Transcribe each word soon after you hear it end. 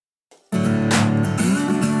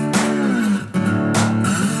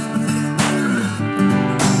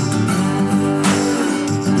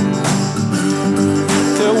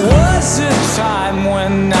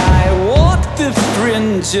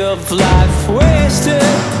inch of life wasted.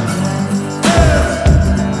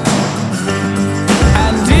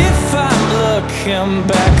 And if I'm looking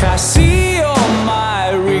back, I see all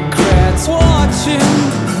my regrets watching.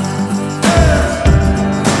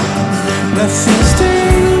 Nothing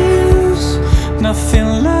stays,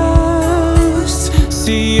 nothing lasts.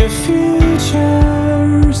 See your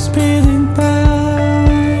future speeding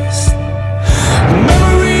past.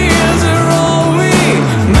 Memories are all we,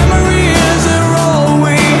 memories are all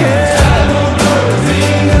we have. Time will blow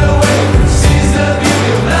everything away, seize the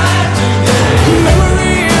beauty of life today.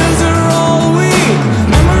 Memories are all we,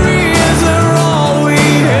 memories are all we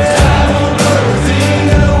have. Time will blow everything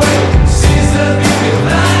away, seize the beauty of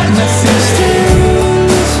life today. Nothing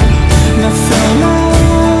stays, nothing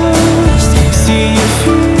lasts. See your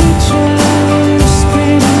future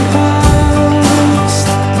speeding past.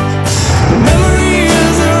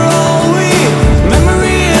 Memories are all we,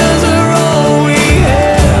 memories are all we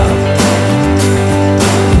have.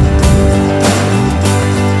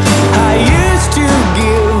 I used to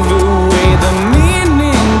give away the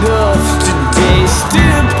meaning of today's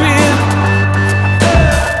stupid.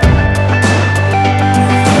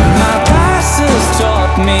 My past has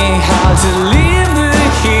taught me how to live the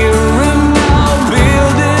here and now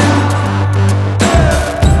building.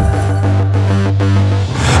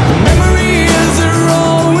 Memories are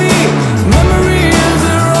all we, memories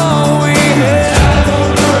are all we have. Time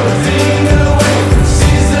will blow everything away,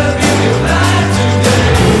 seize the beauty of life today.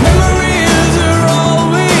 Memories are all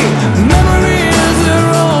we, memories are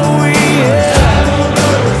all we have. Time will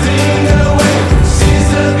blow everything away, seize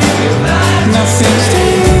the beauty of life. Nothing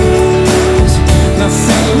stays,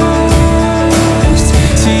 nothing lasts.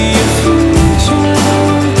 See your future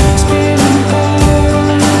speeding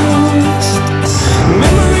past.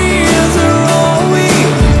 Memories are all we,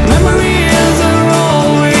 memories are all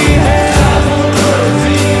we have. Time will blow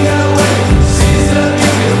everything away, seize the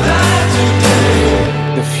beauty of life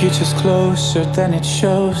today. The future's closer than it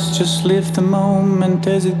shows. Just live the moment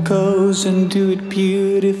as it goes and do it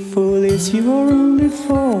beautiful. It's your only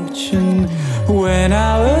fortune. When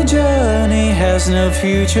our journey has no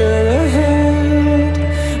future ahead,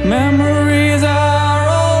 memories are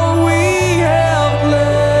all we have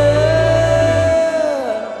left.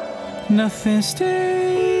 Nothing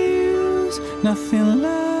stays, nothing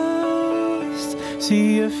lasts.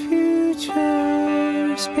 See your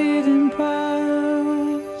future speeding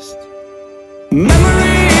past. Memories